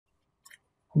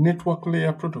Network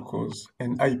layer protocols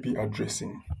and IP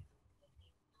addressing.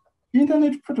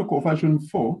 Internet Protocol version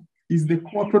 4 is the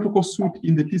core protocol suite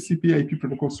in the TCP/IP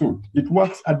protocol suite. It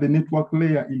works at the network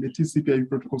layer in the TCP/IP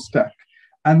protocol stack.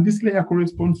 And this layer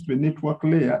corresponds to the network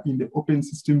layer in the Open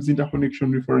Systems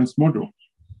Interconnection Reference Model.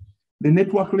 The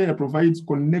network layer provides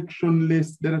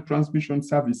connectionless data transmission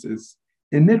services.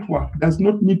 A network does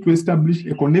not need to establish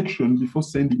a connection before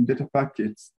sending data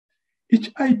packets. Each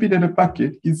IP data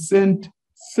packet is sent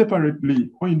separately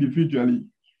or individually.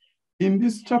 In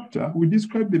this chapter, we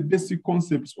describe the basic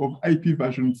concepts of IP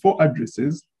version 4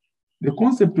 addresses, the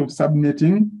concept of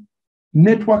subnetting,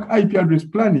 network IP address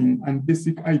planning, and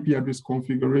basic IP address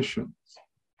configurations.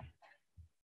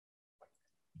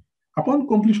 Upon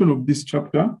completion of this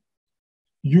chapter,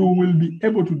 you will be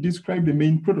able to describe the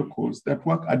main protocols that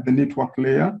work at the network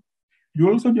layer.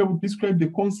 You'll also be able to describe the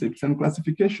concepts and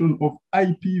classification of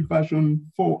IP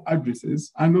version 4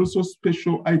 addresses and also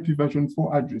special IP version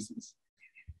 4 addresses.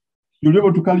 You'll be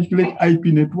able to calculate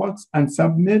IP networks and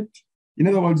subnet. In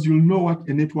other words, you'll know what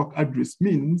a network address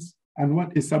means and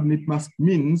what a subnet mask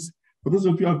means. For those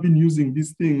of you who have been using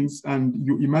these things and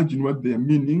you imagine what they're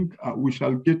meaning, we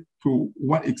shall get to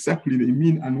what exactly they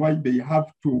mean and why they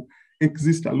have to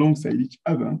exist alongside each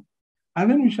other. And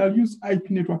then we shall use IP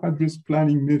network address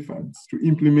planning methods to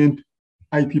implement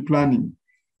IP planning.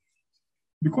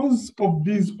 Because of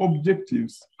these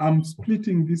objectives, I'm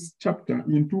splitting this chapter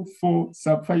into 5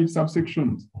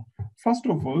 subsections. First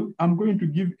of all, I'm going to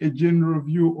give a general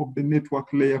view of the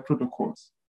network layer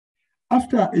protocols.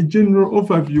 After a general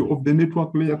overview of the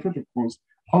network layer protocols,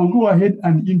 I'll go ahead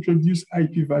and introduce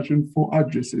IP version 4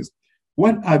 addresses.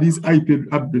 What are these IP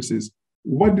addresses?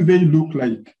 What do they look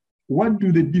like? What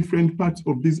do the different parts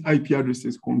of these IP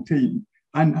addresses contain?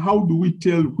 And how do we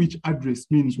tell which address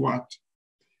means what?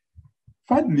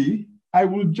 Thirdly, I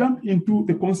will jump into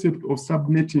the concept of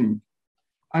subnetting.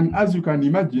 And as you can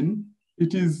imagine,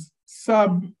 it is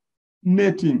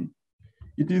subnetting.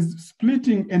 It is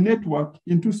splitting a network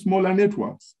into smaller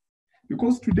networks.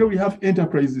 Because today we have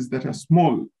enterprises that are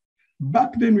small.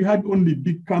 Back then we had only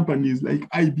big companies like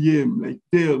IBM, like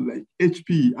Dell, like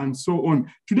HP, and so on.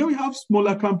 Today we have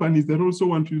smaller companies that also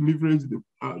want to leverage the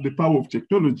power of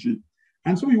technology.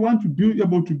 And so we want to be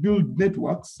able to build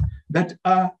networks that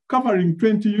are covering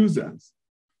 20 users,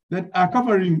 that are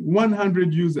covering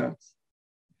 100 users.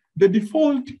 The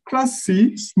default Class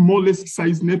C smallest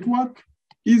size network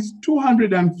is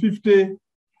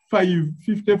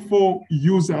 254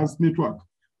 users network,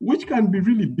 which can be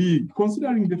really big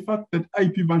considering the fact that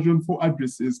IP version 4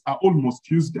 addresses are almost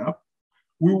used up.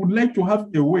 We would like to have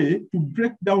a way to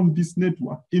break down this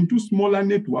network into smaller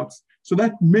networks so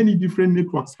that many different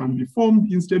networks can be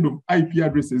formed instead of IP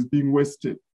addresses being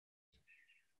wasted.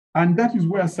 And that is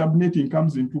where subnetting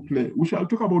comes into play. We shall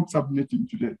talk about subnetting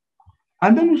today.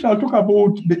 And then we shall talk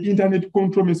about the Internet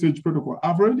Control Message Protocol.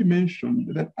 I've already mentioned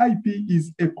that IP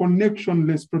is a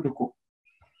connectionless protocol.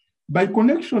 By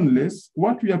connectionless,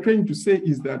 what we are trying to say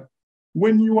is that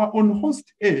when you are on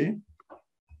host A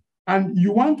and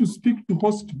you want to speak to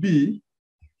host B,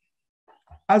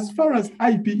 as far as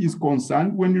IP is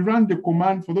concerned, when you run the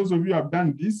command, for those of you who have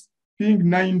done this, ping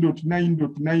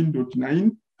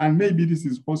 9.9.9.9, and maybe this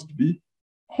is host B,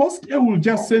 host A will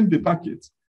just send the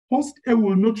packets. Host A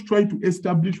will not try to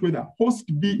establish whether host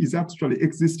B is actually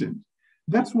existent.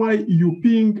 That's why you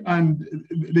ping and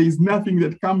there is nothing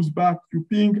that comes back. You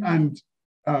ping and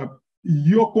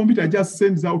your computer just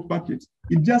sends out packets.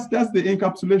 It just does the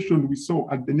encapsulation we saw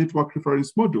at the network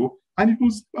reference model, and it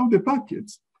will spell the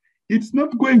packets. It's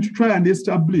not going to try and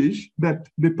establish that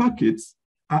the packets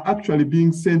are actually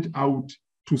being sent out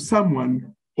to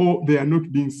someone or they are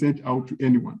not being sent out to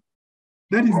anyone.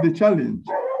 That is the challenge.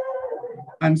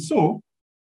 And so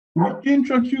we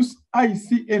introduce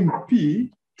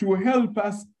ICMP to help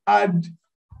us add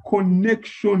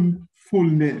connection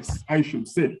fullness, I should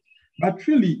say. But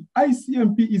really,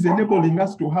 ICMP is enabling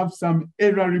us to have some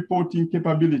error reporting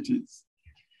capabilities.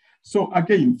 So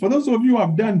again, for those of you who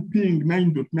have done ping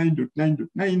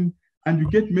 9.9.9.9, and you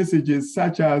get messages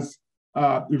such as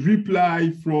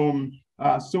reply from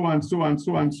so and so and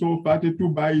so and so, 32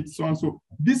 bytes, so and so.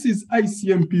 This is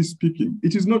ICMP speaking.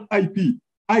 It is not IP.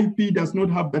 IP does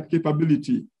not have that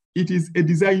capability. It is a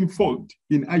design fault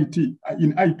in IP.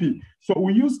 So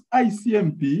we use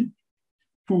ICMP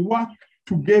to work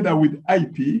together with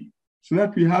IP so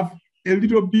that we have a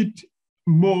little bit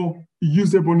more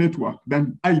usable network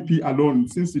than IP alone,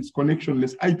 since it's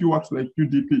connectionless. IP works like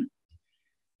UDP.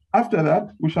 After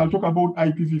that, we shall talk about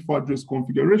IPv4 address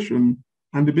configuration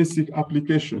and the basic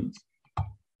applications.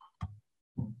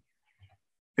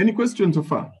 Any questions so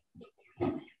far?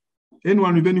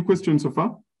 anyone with any questions so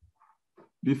far?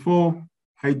 Before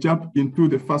I jump into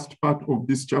the first part of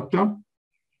this chapter.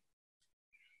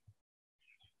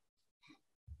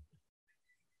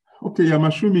 Okay, I'm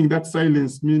assuming that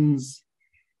silence means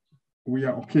we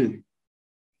are okay.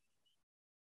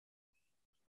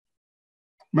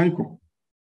 Michael.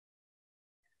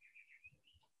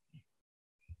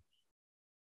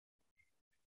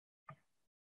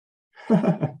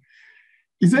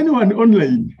 Is anyone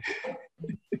online?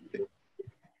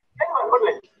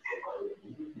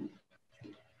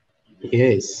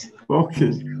 Yes.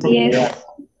 Okay. Yes.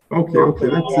 Okay,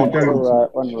 that's encouraging.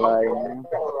 Online.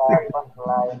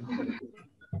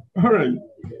 All right.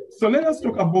 So let us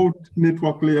talk about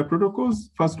network layer protocols,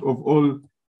 first of all,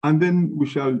 and then we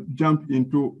shall jump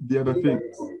into the other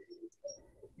things.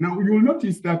 Now, you will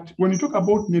notice that when you talk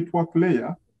about network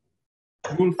layer,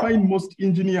 you will find most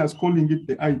engineers calling it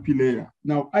the IP layer.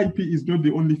 Now, IP is not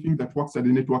the only thing that works at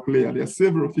the network layer. There are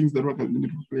several things that work at the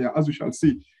network layer, as we shall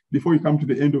see before we come to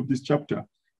the end of this chapter.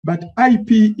 But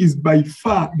IP is by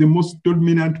far the most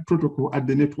dominant protocol at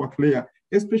the network layer,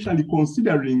 especially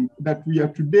considering that we are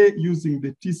today using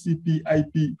the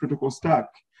TCP/IP protocol stack.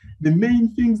 The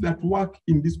main things that work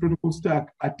in this protocol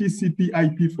stack are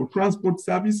TCP/IP for transport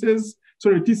services,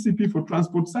 TCP for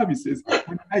transport services,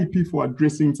 and IP for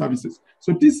addressing services.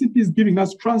 So TCP is giving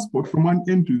us transport from one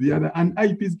end to the other, and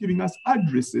IP is giving us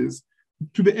addresses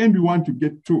to the end we want to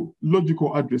get to,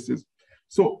 logical addresses.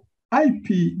 So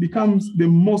IP becomes the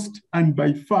most and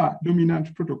by far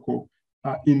dominant protocol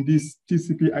in this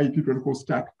TCP/IP protocol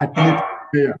stack at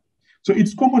network layer. So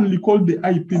it's commonly called the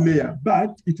IP layer,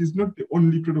 but it is not the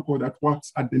only protocol that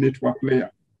works at the network layer.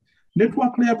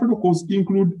 Network layer protocols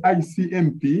include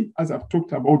ICMP, as I've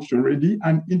talked about already,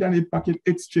 and Internet Packet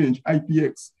Exchange,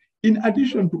 IPX, in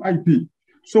addition to IP.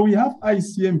 So we have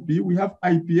ICMP, we have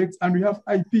IPX, and we have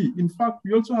IP. In fact,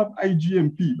 we also have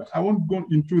IGMP, but I won't go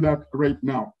into that right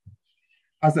now.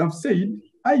 As I've said,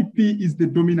 IP is the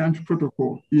dominant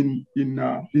protocol in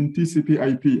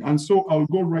TCP/IP, and so I'll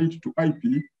go right to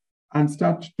IP and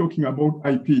start talking about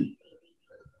IP.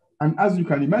 And as you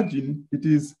can imagine, it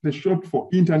is the short for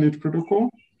Internet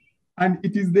Protocol, and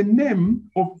it is the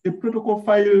name of a protocol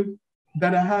file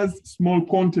that has small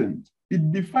content.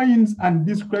 It defines and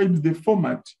describes the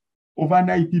format of an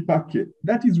IP packet.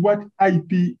 That is what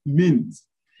IP means.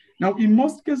 Now, in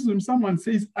most cases, when someone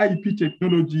says IP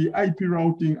technology, IP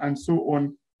routing, and so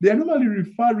on, they are normally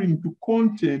referring to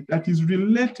content that is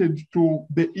related to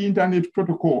the Internet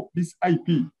Protocol, this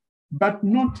IP, but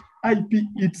not IP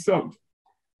itself.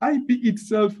 IP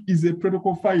itself is a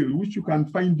protocol file which you can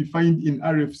find defined in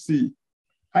RFC,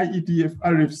 IETF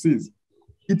RFCs.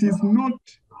 It is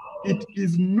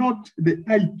not the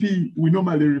IP we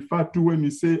normally refer to when we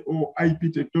say, oh,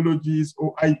 IP technologies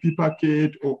or IP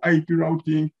packet or IP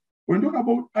routing. When we talk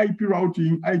about IP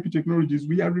routing, IP technologies,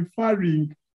 we are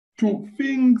referring to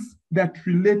things that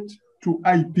relate to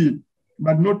IP,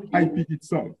 but not IP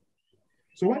itself.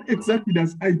 So what exactly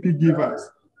does IP give us?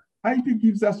 IP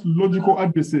gives us logical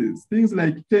addresses, things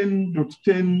like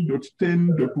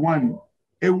 10.10.10.1,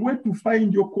 a way to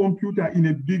find your computer in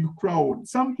a big crowd,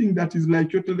 something that is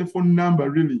like your telephone number,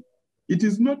 really. It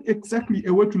is not exactly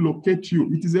a way to locate you.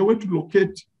 It is a way to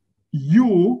locate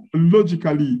you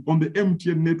logically on the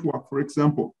MTN network, for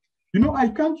example. You know, I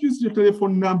can't use your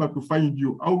telephone number to find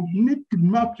you. I would need to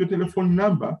map your telephone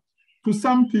number to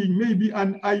something, maybe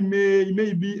an IMEI,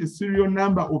 maybe a serial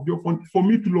number of your phone for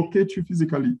me to locate you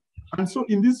physically. And so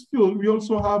in this field, we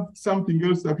also have something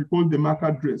else that we call the MAC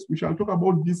address. We shall talk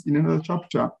about this in another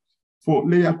chapter for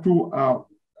layer 2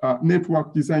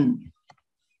 network design.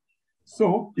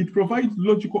 So it provides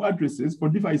logical addresses for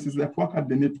devices that work at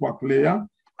the network layer,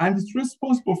 and it's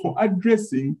responsible for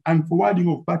addressing and forwarding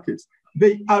of packets.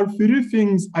 There are 3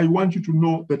 things I want you to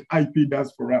know that IP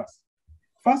does for us.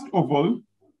 First of all,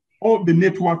 the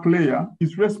network layer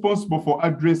is responsible for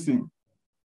addressing.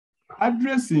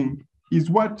 Addressing is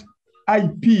what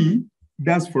IP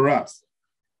does for us.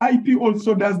 IP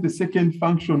also does the second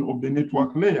function of the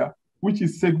network layer, which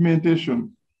is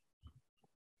segmentation.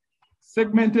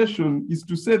 Segmentation is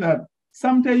to say that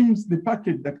sometimes the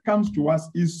packet that comes to us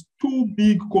is too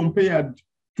big compared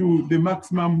to the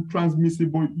maximum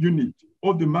transmissible unit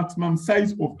or the maximum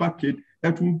size of packet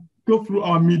that will go through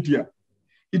our media.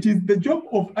 It is the job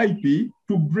of IP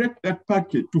to break that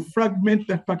packet, to fragment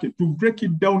that packet, to break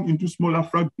it down into smaller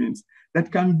fragments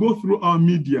that can go through our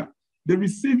media. The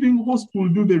receiving host will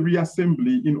do the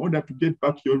reassembly in order to get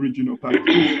back your original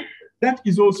packet. That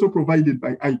is also provided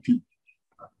by IP.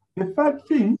 The third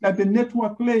thing that the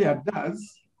network layer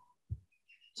does,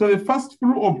 so the first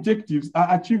 2 objectives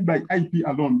are achieved by IP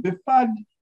alone. The third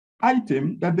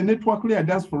item that the network layer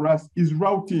does for us is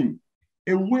routing,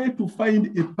 a way to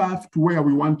find a path to where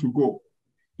we want to go.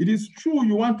 It is true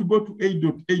you want to go to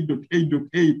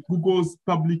 8.8.8.8, Google's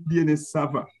public DNS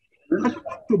server, but your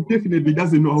laptop definitely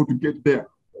doesn't know how to get there.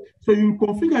 So you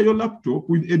configure your laptop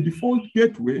with a default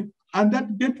gateway, and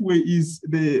that gateway is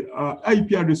the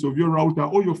IP address of your router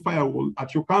or your firewall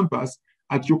at your campus,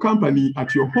 at your company,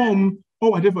 at your home,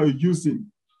 or whatever you're using.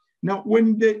 Now,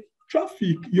 when the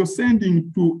traffic you're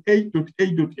sending to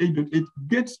 8.8.8.8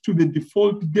 gets to the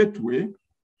default gateway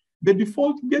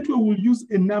will use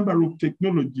a number of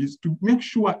technologies to make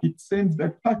sure it sends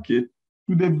that packet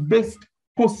to the best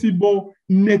possible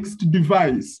next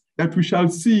device that we shall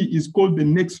see is called the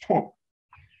next hop.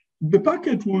 The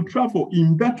packet will travel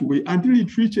in that way until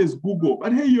it reaches Google.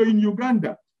 But hey, you're in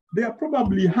Uganda. There are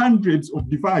probably hundreds of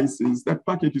devices that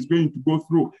packet is going to go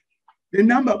through. The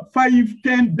number 5,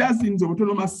 10, dozens of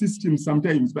autonomous systems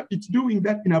sometimes, but it's doing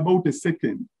that in about a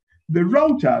second. The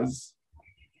routers,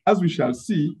 as we shall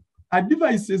see, are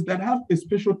devices that have a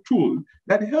special tool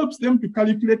that helps them to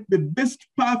calculate the best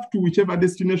path to whichever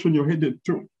destination you're headed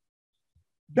to.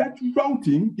 That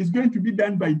routing is going to be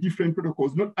done by different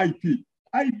protocols, not IP.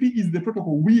 IP is the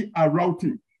protocol we are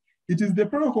routing. It is the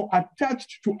protocol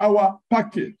attached to our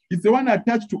packet. It's the one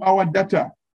attached to our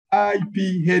data,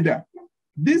 IP header.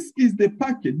 This is the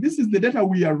packet. This is the data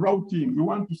we are routing. We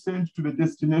want to send to the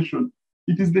destination.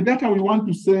 It is the data we want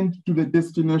to send to the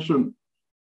destination.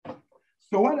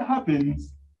 So what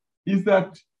happens is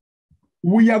that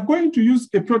we are going to use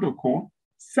a protocol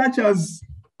such as,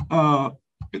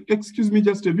 excuse me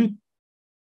just a bit.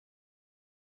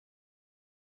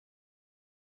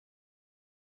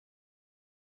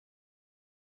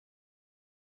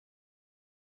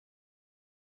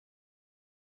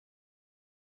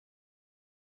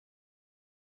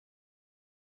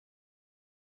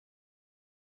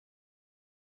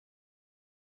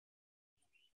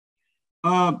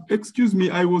 Excuse me,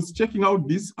 I was checking out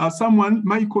this. Someone,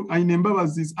 Michael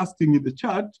Ainembabas, is asking in the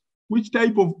chat, which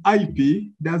type of IP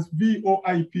does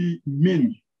VoIP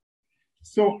mean?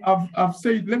 So I've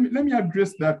said, let me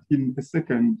address that in a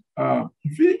second.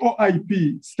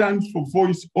 VoIP stands for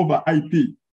voice over IP.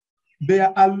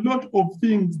 There are a lot of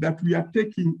things that we are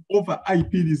taking over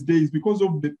IP these days because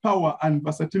of the power and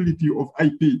versatility of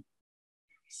IP.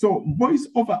 So voice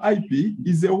over IP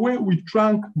is a way we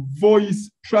trunk voice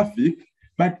traffic,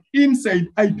 but inside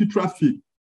IP traffic,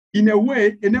 in a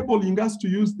way enabling us to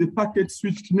use the packet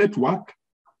switched network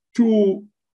to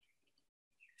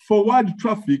forward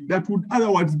traffic that would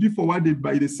otherwise be forwarded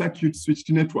by the circuit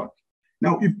switched network.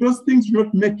 Now, if those things do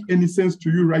not make any sense to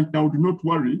you right now, do not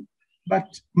worry.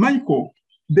 But Michael,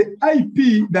 the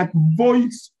IP that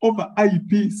voice over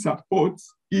IP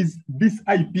supports is this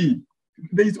IP.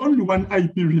 There is only one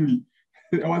IP really.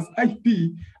 There was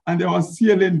IP and there was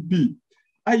CLNP.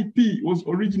 IP was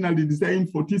originally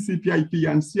designed for TCP/IP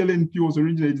and CLNP was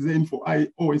originally designed for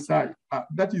OSI.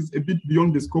 That is a bit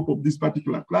beyond the scope of this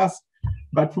particular class,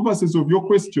 but for purposes of your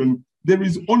question, there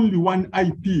is only one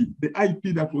IP, the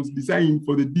IP that was designed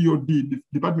for the DoD, the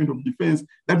Department of Defense,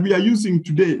 that we are using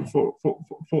today for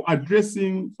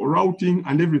addressing, for routing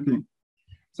and everything.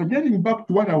 So getting back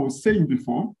to what I was saying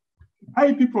before,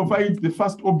 IP provides the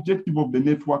first objective of the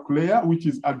network layer, which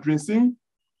is addressing.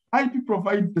 IP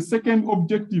provides the second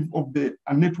objective of the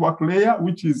network layer,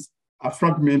 which is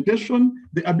fragmentation,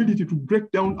 the ability to break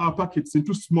down our packets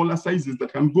into smaller sizes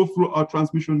that can go through our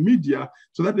transmission media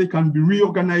so that they can be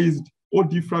reorganized or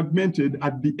defragmented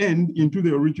at the end into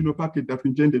the original packet that we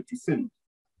intended to send.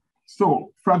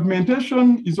 So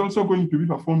fragmentation is also going to be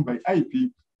performed by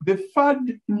IP. The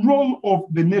third role of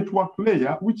the network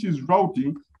layer, which is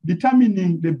routing,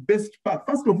 determining the best path.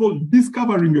 First of all,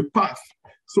 discovering a path.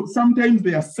 So sometimes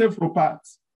there are several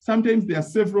paths. Sometimes there are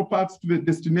several paths to the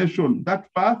destination.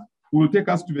 That path will take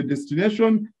us to the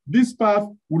destination. This path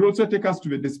would also take us to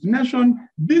the destination.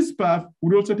 This path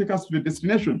would also take us to the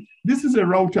destination. This is a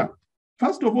router.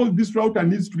 First of all, this router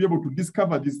needs to be able to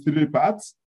discover these three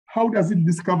paths. How does it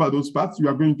discover those paths? We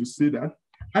are going to see that.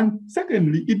 And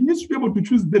secondly, it needs to be able to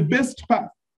choose the best path.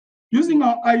 Using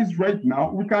our eyes right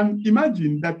now, we can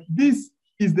imagine that this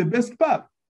is the best path.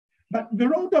 But the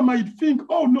router might think,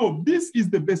 oh no, this is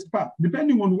the best path,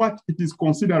 depending on what it is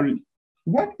considering.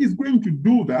 What is going to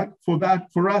do that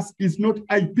for us is not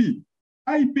IP.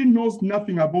 IP knows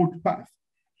nothing about path.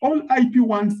 All IP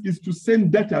wants is to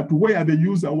send data to where the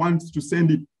user wants to send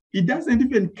it. It doesn't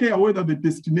even care whether the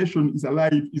destination is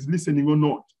alive, is listening or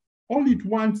not. All it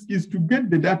wants is to get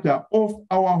the data off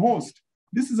our host.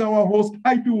 This is our host,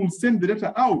 IP will send the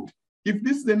data out. If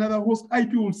this is another host,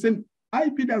 IP will send.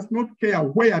 IP does not care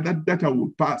where that data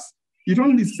will pass. it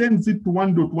only sends it to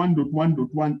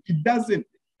 1.1.1.1. It doesn't,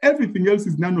 everything else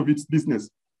is none of its business.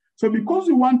 So because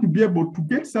we want to be able to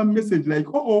get some message like,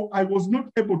 oh, I was not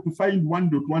able to find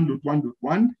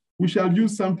 1.1.1.1, we shall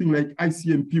use something like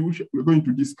ICMP, which we're going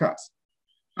to discuss.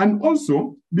 And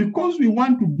also, because we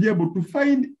want to be able to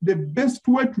find the best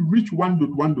way to reach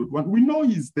 1.1.1, we know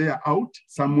he's there out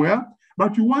somewhere,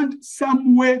 but we want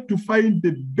some way to find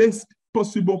the best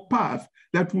possible path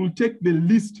that will take the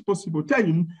least possible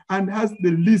time and has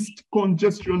the least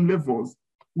congestion levels.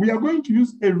 We are going to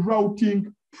use a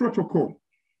routing protocol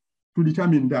to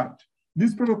determine that.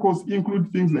 These protocols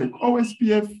include things like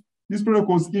OSPF. These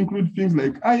protocols include things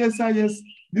like ISIS.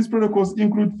 These protocols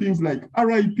include things like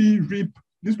RIP, RIP.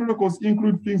 These protocols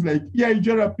include things like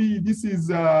EIGRP. This is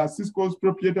Cisco's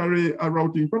proprietary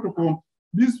routing protocol.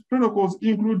 These protocols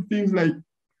include things like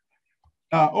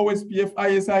OSPF,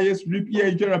 ISIS, RIP,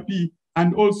 EIGRP,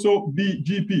 and also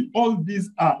BGP. All these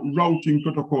are routing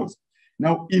protocols.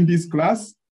 Now, in this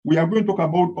class, we are going to talk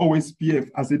about OSPF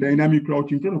as a dynamic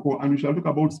routing protocol, and we shall talk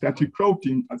about static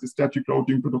routing as a static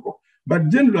routing protocol. But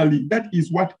generally, that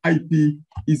is what IP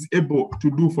is able to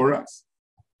do for us.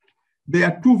 There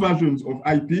are two versions of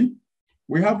IP.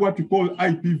 We have what we call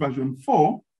IP version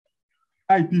 4,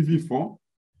 IPv4,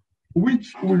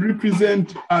 which we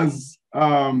represent as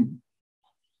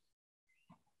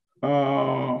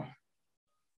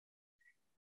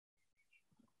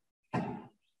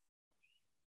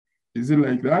is it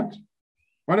like that?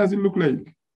 What does it look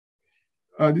like?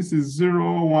 This is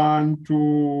 0, 1,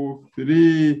 2,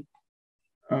 3.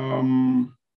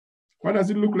 What does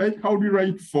it look like? How do you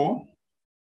write 4?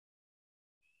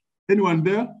 Anyone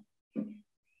there?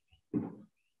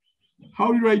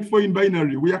 How do you write 4 in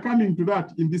binary? We are coming to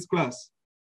that in this class.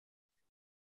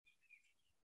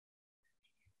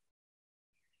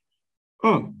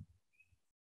 Oh,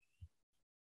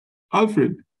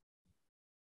 Alfred.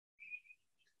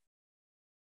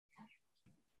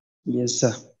 Yes,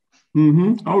 sir.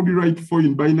 How do you write 4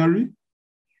 in binary?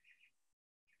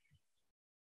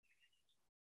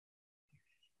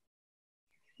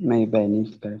 Maybe I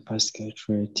need to pass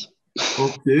calculate.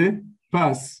 Okay,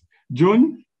 pass.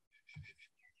 John?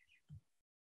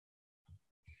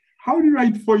 How do you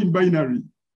write 4 in binary?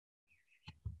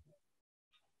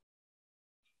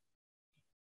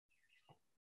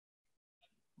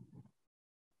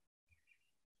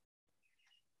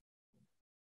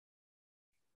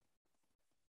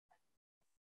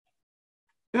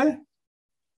 Eh?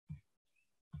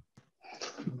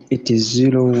 It is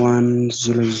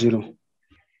 0100.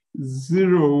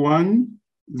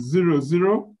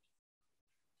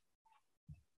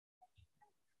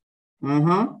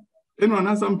 0100. Anyone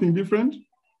has something different?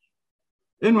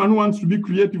 Anyone who wants to be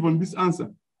creative on this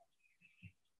answer?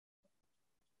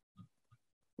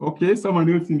 Okay,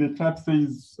 someone else in the chat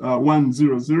says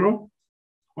 100.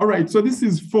 All right, so this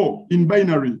is 4 in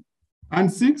binary.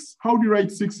 And 6, how do you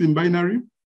write 6 in binary?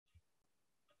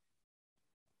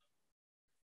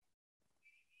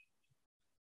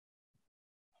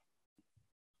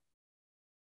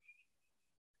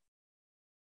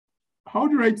 How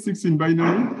do you write 6 in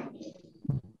binary?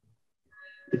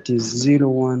 It is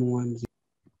 0110.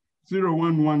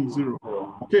 0110.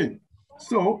 Okay,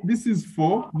 so this is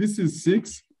 4, this is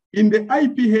 6. In the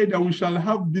IP header, we shall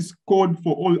have this code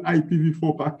for all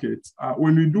IPv4 packets.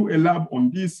 When we do a lab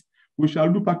on this, we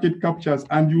shall do packet captures,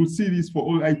 and you will see this for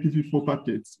all IPv4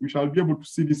 packets. We shall be able to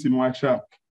see this in Wireshark.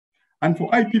 And for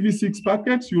IPv6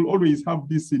 packets, you'll always have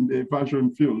this in the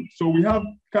version field. So we have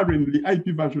currently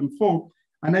IP version 4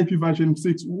 and IP version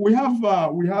 6. We have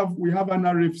an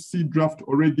RFC draft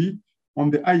already on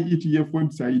the IETF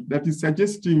website that is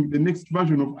suggesting the next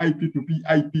version of IP to be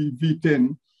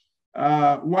IPv10.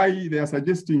 Why they are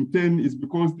suggesting 10 is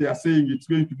because they are saying it's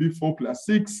going to be 4 plus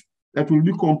 6 that will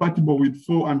be compatible with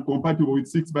 4 and compatible with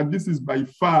 6, but this is by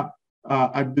far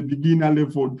at the beginner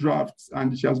level drafts,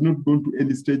 and she has not gone to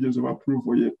any stages of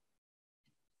approval yet.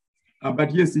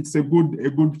 But yes, it's a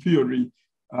good theory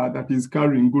that is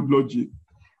carrying good logic.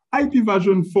 IP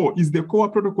version 4 is the core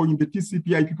protocol in the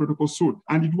TCP IP protocol suite,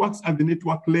 and it works at the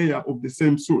network layer of the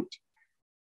same suite.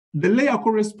 The layer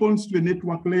corresponds to the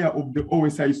network layer of the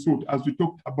OSI suite, as we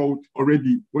talked about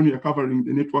already when we are covering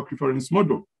the network reference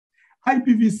model.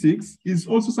 IPv6 is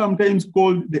also sometimes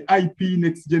called the IP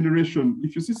next generation.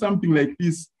 If you see something like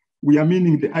this, we are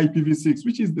meaning the IPv6,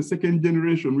 which is the second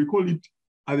generation. We call it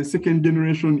the second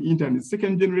generation internet,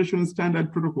 second generation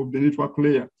standard protocol of the network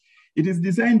layer. It is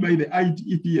designed by the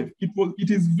IETF.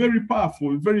 It is very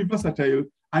powerful, very versatile,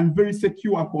 and very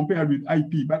secure compared with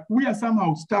IP, but we are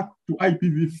somehow stuck to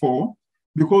IPv4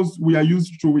 because we are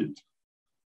used to it.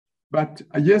 But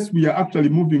yes, we are actually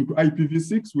moving to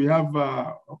IPv6. We have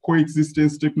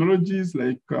coexistence technologies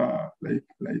like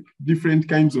different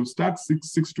kinds of stacks,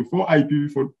 6.6.4,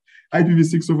 IPv4,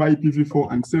 IPv6 over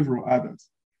IPv4, and several others.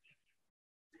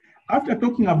 After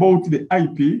talking about the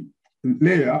IP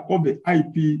layer of the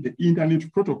IP, the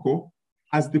Internet Protocol,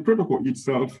 as the protocol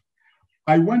itself,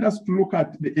 I want us to look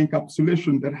at the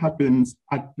encapsulation that happens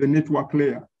at the network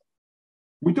layer.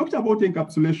 We talked about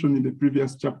encapsulation in the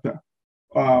previous chapter,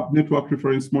 network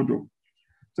reference model.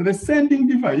 So the sending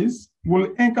device will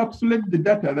encapsulate the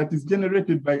data that is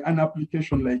generated by an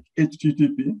application like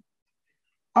HTTP.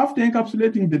 After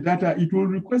encapsulating the data, it will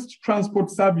request transport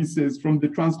services from the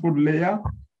transport layer.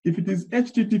 If it is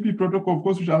HTTP protocol, of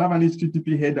course, we shall have an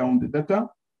HTTP header on the data.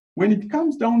 When it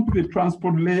comes down to the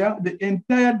transport layer, the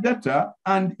entire data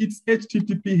and its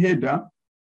HTTP header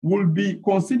will be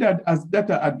considered as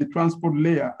data at the transport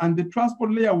layer, and the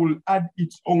transport layer will add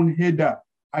its own header.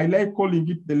 I like calling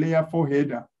it the layer 4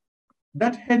 header.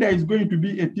 That header is going to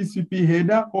be a TCP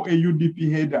header or a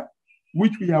UDP header,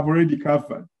 which we have already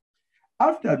covered.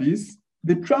 After this,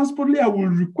 the transport layer will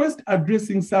request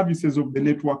addressing services of the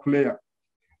network layer,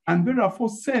 and therefore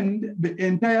send the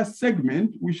entire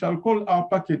segment. We shall call our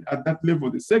packet at that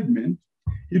level the segment.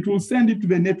 It will send it to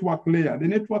the network layer. The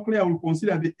network layer will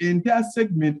consider the entire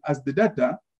segment as the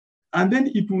data, and then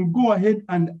it will go ahead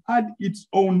and add its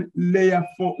own layer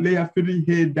 3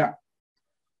 header.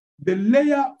 The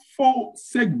layer 4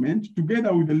 segment,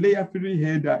 together with the layer 3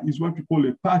 header, is what we call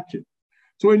a packet.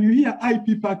 So when you hear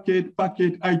IP packet,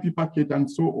 IP packet, and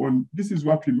so on, this is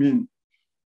what we mean.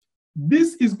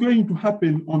 This is going to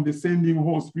happen on the sending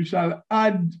host. We shall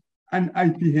add an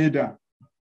IP header.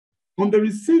 On the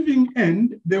receiving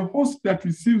end, the host that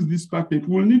receives this packet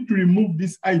will need to remove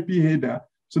this IP header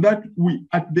so that we,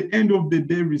 at the end of the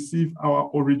day, receive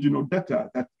our original data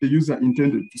that the user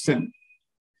intended to send.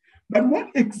 But what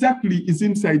exactly is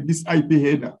inside this IP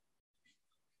header?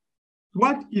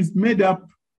 What is made up?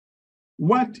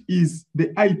 What is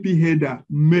the IP header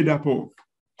made up of?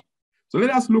 So let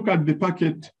us look at the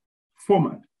packet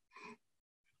format.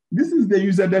 This is the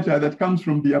user data that comes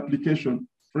from the application.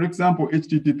 For example,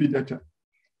 HTTP data.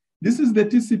 This is the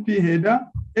TCP header.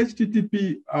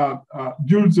 HTTP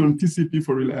builds on TCP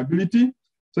for reliability.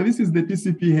 So this is the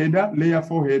TCP header, layer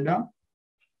 4 header.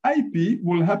 IP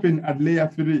will happen at layer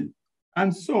 3.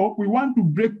 And so we want to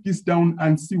break this down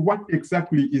and see what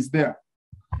exactly is there.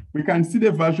 We can see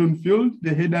the version field,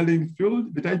 the header length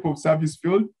field, the type of service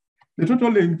field, the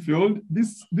total length field.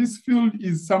 This field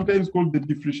is sometimes called the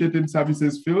differentiated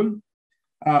services field.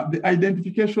 The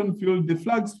identification field, the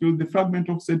flags field, the fragment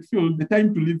offset field, the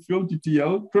time to live field,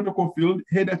 TTL, protocol field,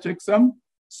 header checksum,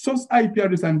 source IP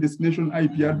address and destination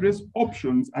IP address,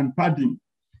 options, and padding.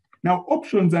 Now,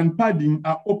 options and padding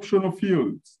are optional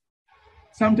fields.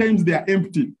 Sometimes they are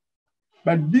empty,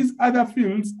 but these other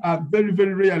fields are very,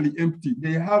 very rarely empty.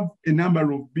 They have a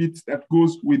number of bits that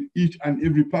goes with each and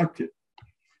every packet,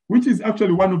 which is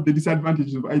actually one of the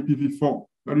disadvantages of IPv4,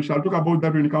 but we shall talk about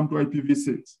that when we come to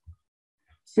IPv6.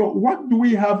 So what do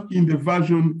we have in the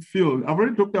version field? I've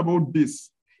already talked about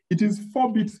this. It is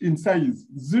 4 bits in size,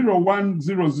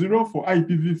 0100 for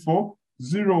IPv4,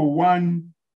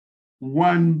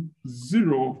 0110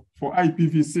 for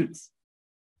IPv6.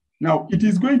 Now, it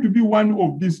is going to be one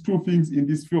of these two things in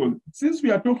this field. Since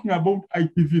we are talking about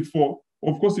IPv4,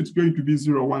 of course, it's going to be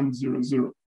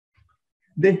 0100.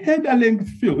 The header length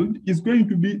field is going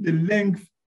to be the length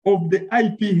of the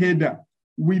IP header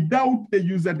without the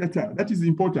user data. That is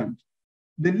important.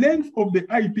 The length of the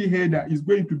IP header is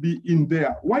going to be in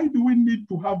there. Why do we need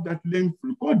to have that length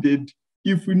recorded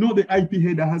if we know the IP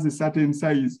header has a certain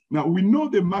size? Now, we know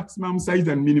the maximum size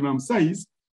and minimum size,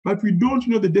 but we don't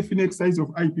know the definite size of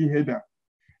IP header.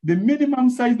 The minimum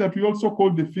size that we also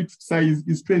call the fixed size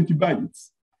is 20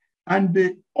 bytes, and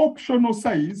the optional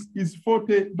size is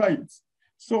 40 bytes.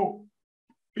 So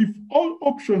if all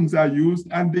options are used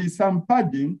and there is some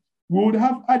padding, we would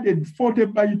have added 40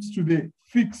 bytes to the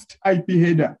fixed IP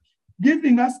header,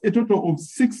 giving us a total of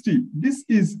 60. This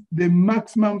is the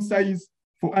maximum size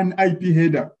for an IP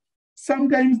header.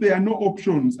 Sometimes there are no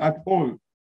options at all.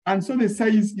 And so the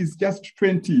size is just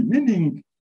 20, meaning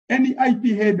any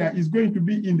IP header is going to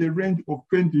be in the range of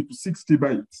 20 to 60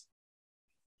 bytes.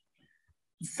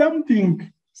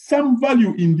 Some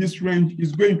value in this range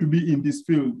is going to be in this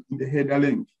field, in the header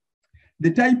length.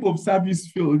 The type of service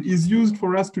field is used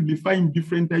for us to define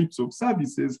different types of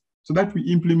services so that we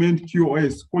implement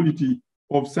QoS, quality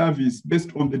of service,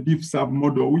 based on the diff-serve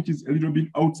model, which is a little bit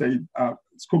outside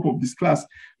scope of this class,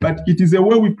 but it is a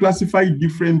way we classify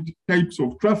different types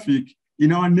of traffic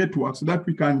in our network so that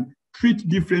we can treat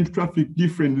different traffic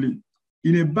differently.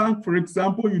 In a bank, for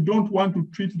example, you don't want to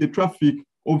treat the traffic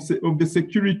of the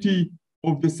security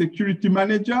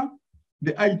manager,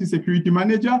 the IT security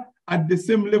manager, at the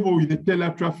same level with the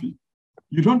teller traffic.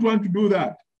 You don't want to do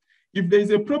that. If there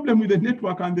is a problem with the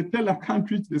network and the teller can't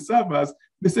reach the servers,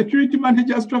 the security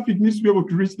manager's traffic needs to be able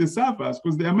to reach the servers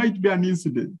because there might be an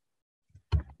incident.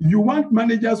 You want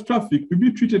manager's traffic to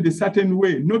be treated a certain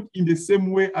way, not in the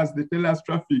same way as the teller's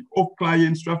traffic or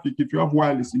client's traffic if you have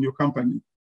wireless in your company.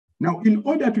 Now, in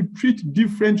order to treat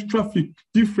different traffic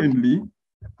differently,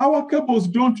 our cables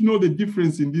don't know the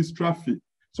difference in this traffic.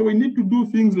 So we need to do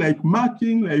things like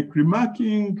marking, like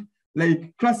remarking,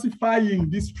 like classifying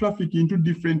this traffic into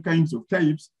different kinds of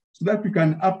types so that we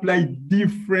can apply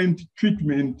different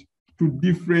treatment to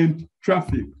different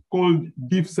traffic called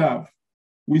diff serve.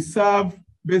 We serve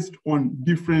based on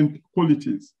different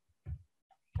qualities.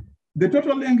 The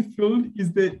total length field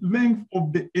is the length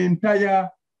of the entire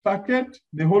packet,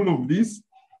 the whole of this.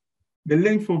 The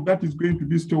length of that is going to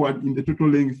be stored in the total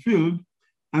length field,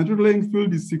 and total length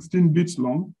field is 16 bits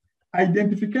long.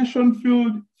 Identification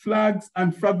field, flags,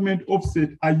 and fragment offset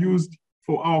are used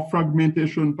for our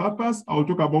fragmentation purpose. I'll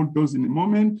talk about those in a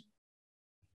moment.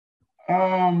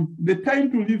 The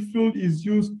time to leave field is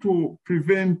used to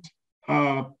prevent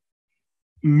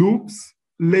loops,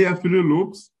 layer 3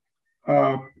 loops,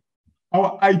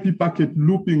 our IP packet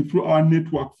looping through our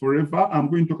network forever. I'm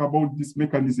going to talk about this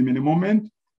mechanism in a moment.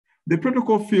 The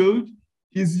protocol field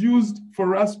is used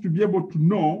for us to be able to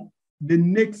know the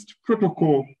next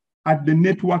protocol at the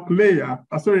network layer,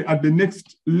 at the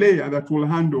next layer that will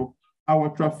handle our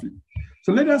traffic.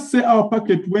 So let us say our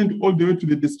packet went all the way to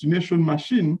the destination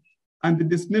machine, and the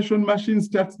destination machine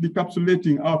starts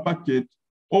decapsulating our packet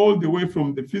all the way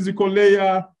from the physical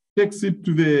layer, takes it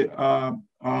to the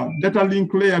data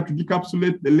link layer to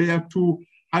decapsulate the layer 2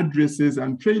 addresses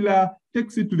and trailer,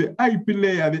 takes it to the IP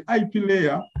layer. The IP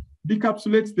layer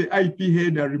decapsulates the IP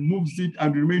header, removes it,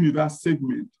 and remains with that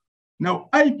segment. Now,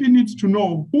 IP needs to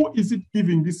know who is it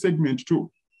giving this segment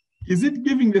to. Is it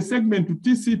giving the segment to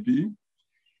TCP?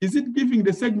 Is it giving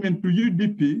the segment to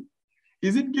UDP?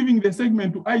 Is it giving the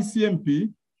segment to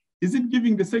ICMP? Is it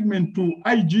giving the segment to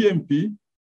IGMP?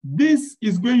 This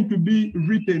is going to be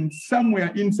written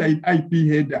somewhere inside IP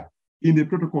header in the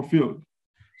protocol field.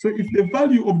 So if the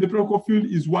value of the protocol field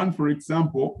is 1, for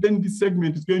example, then this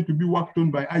segment is going to be worked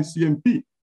on by ICMP.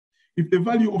 If the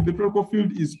value of the protocol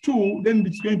field is 2, then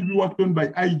it's going to be worked on by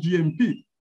IGMP.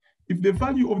 If the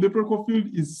value of the protocol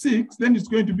field is 6, then it's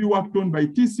going to be worked on by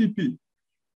TCP.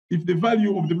 If the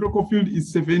value of the protocol field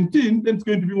is 17, then it's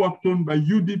going to be worked on by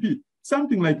UDP,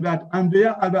 something like that. And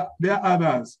there are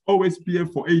others,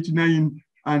 OSPF for 89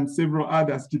 and several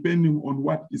others, depending on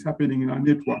what is happening in our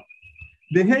network.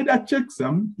 The header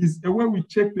checksum is a way we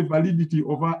check the validity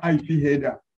of our IP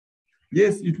header.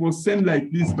 Yes, it was sent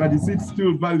like this, but is it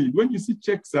still valid? When you see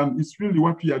checksum, it's really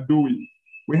what we are doing.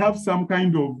 We have some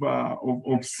kind of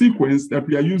sequence that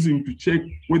we are using to check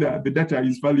whether the data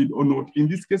is valid or not. In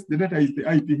this case, the data is the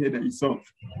IP header itself.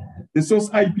 The source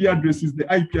IP address is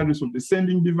the IP address of the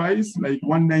sending device, like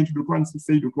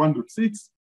 192.168.1.6.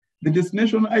 The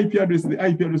destination IP address is the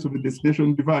IP address of the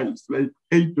destination device, like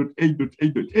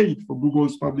 8.8.8.8 for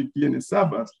Google's public DNS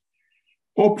servers.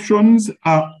 Options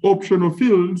are optional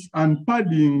fields, and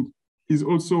padding is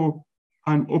also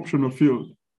an optional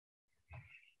field.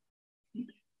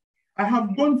 I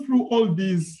have gone through all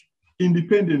these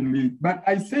independently, but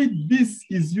I said this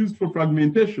is used for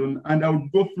fragmentation, and I will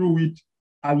go through it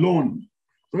alone.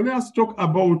 So let us talk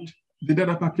about the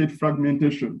data packet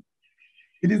fragmentation.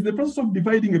 It is the process of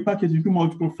dividing a packet into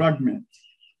multiple fragments.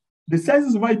 The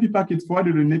sizes of IP packets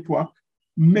forwarded on a network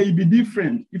may be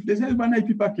different. If the size of an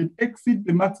IP packet exceeds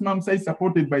the maximum size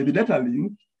supported by the data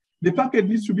link, the packet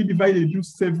needs to be divided into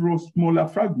several smaller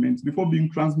fragments before being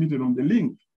transmitted on the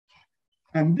link.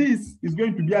 And this is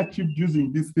going to be achieved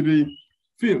using these 3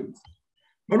 fields.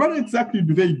 But what exactly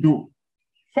do they do?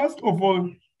 First of all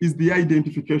is the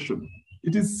identification.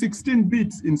 It is 16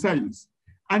 bits in size,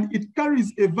 and it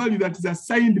carries a value that is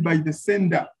assigned by the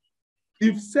sender.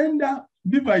 If sender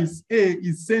device A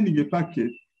is sending a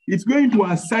packet, it's going to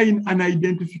assign an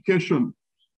identification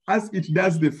as it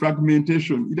does the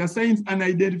fragmentation. It assigns an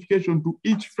identification to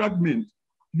each fragment.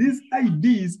 These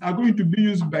IDs are going to be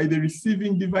used by the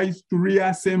receiving device to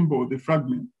reassemble the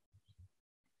fragment.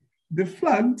 The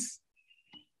flags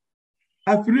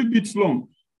are 3 bits long,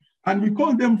 and we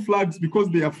call them flags because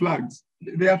they are flags.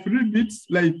 They are 3 bits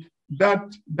like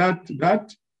that,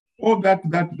 or that,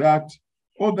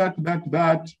 or that,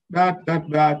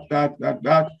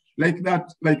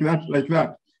 like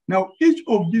that. Now, each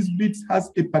of these bits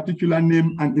has a particular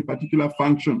name and a particular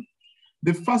function.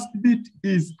 The first bit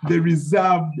is the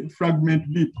reserved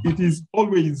fragment bit. It is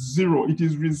always 0. It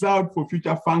is reserved for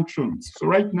future functions. So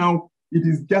right now, it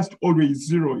is just always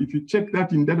 0. If you check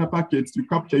that in data packets you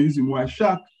capture using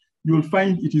Wireshark, you'll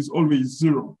find it is always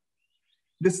 0.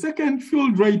 The second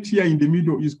field right here in the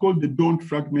middle is called the don't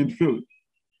fragment field.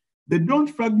 The don't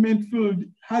fragment field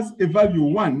has a value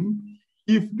 1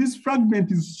 if this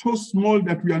fragment is so small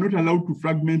that we are not allowed to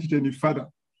fragment it any further.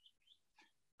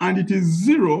 And it is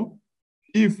 0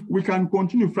 if we can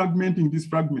continue fragmenting this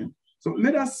fragment. So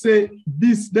let us say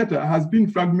this data has been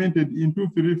fragmented into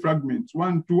 3 fragments,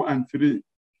 1, 2, and 3.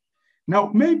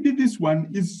 Now, maybe this one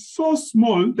is so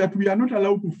small that we are not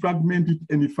allowed to fragment it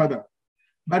any further.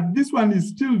 But this one is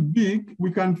still big.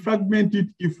 We can fragment it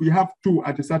if we have to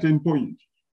at a certain point.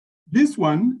 This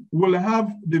one will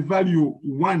have the value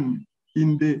 1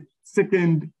 in the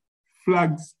second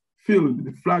flags field,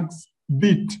 the flags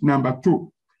bit number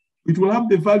 2. It will have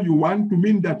the value 1 to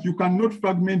mean that you cannot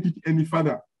fragment it any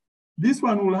further. This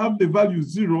one will have the value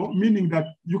 0, meaning that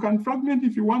you can fragment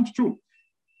if you want to.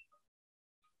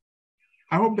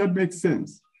 I hope that makes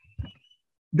sense.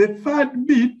 The third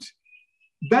bit,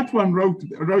 that one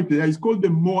right there, is called the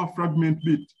more fragment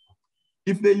bit.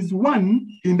 If there is 1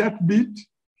 in that bit,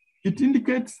 it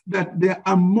indicates that there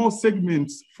are more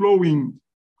segments flowing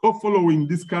or following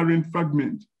this current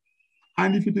fragment.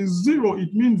 And if it is 0,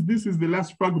 it means this is the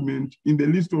last fragment in the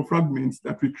list of fragments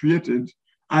that we created,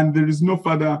 and there is no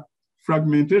further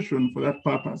fragmentation for that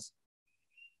purpose.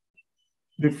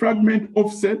 The fragment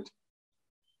offset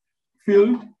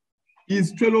field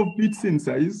is 12 bits in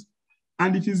size,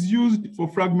 and it is used for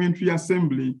fragmentary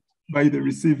assembly by the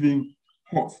receiving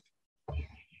host.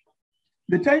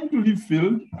 The time to live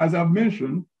field, as I've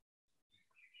mentioned,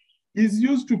 is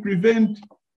used to prevent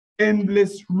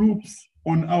endless loops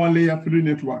on our layer 3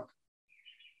 network.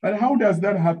 But how does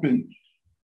that happen?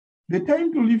 The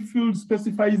time to live field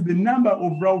specifies the number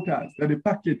of routers that a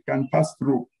packet can pass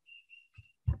through.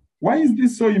 Why is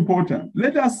this so important?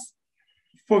 Let us,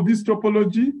 for this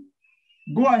topology,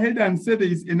 go ahead and say there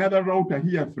is another router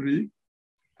here 3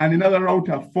 and another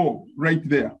router 4 right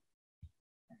there.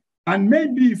 And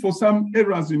maybe for some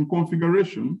errors in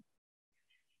configuration,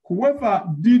 whoever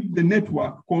did the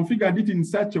network configured it in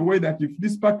such a way that if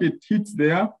this packet hits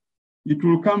there, it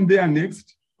will come there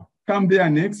next, come there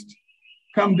next,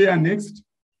 come there next,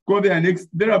 go there next,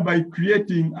 thereby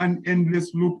creating an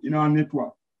endless loop in our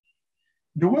network.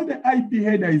 The way the IP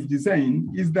header is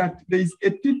designed is that there is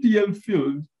a TTL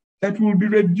field that will be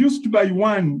reduced by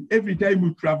 1 every time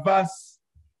we traverse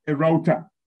a router.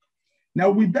 Now,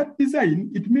 with that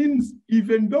design, it means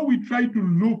even though we try to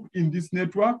loop in this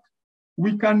network,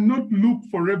 we cannot loop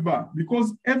forever,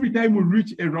 because every time we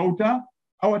reach a router,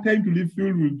 our time to live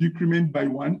field will decrement by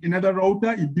 1. Another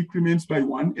router, it decrements by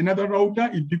 1. Another router,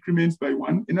 it decrements by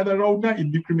 1. Another router,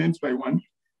 it decrements by 1.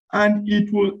 And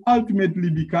it will ultimately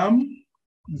become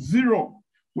 0.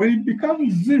 When it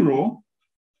becomes 0,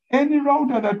 any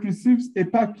router that receives a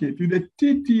packet with a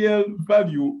TTL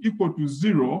value equal to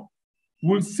 0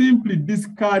 will simply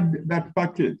discard that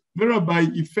packet, thereby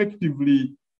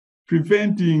effectively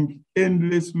preventing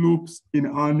endless loops in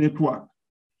our network.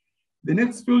 The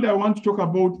next field I want to talk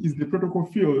about is the protocol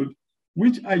field,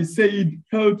 which I said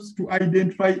helps to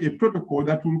identify a protocol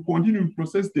that will continue to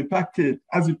process the packet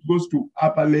as it goes to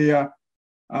upper layer,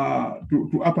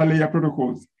 upper layer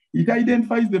protocols. It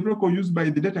identifies the protocol used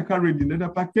by the data carried in data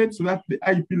packet so that the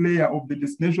IP layer of the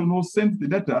destination host sends the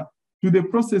data to the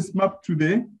process mapped to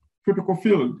the protocol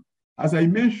field. As I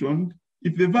mentioned,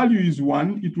 if the value is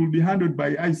 1, it will be handled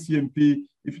by ICMP.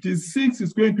 If it is 6,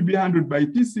 it's going to be handled by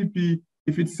TCP.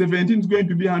 If it's 17, it's going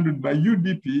to be handled by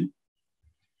UDP.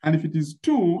 And if it is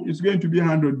 2, it's going to be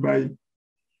handled by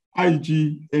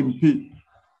IGMP.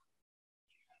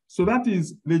 So that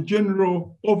is the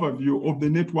general overview of the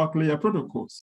network layer protocols.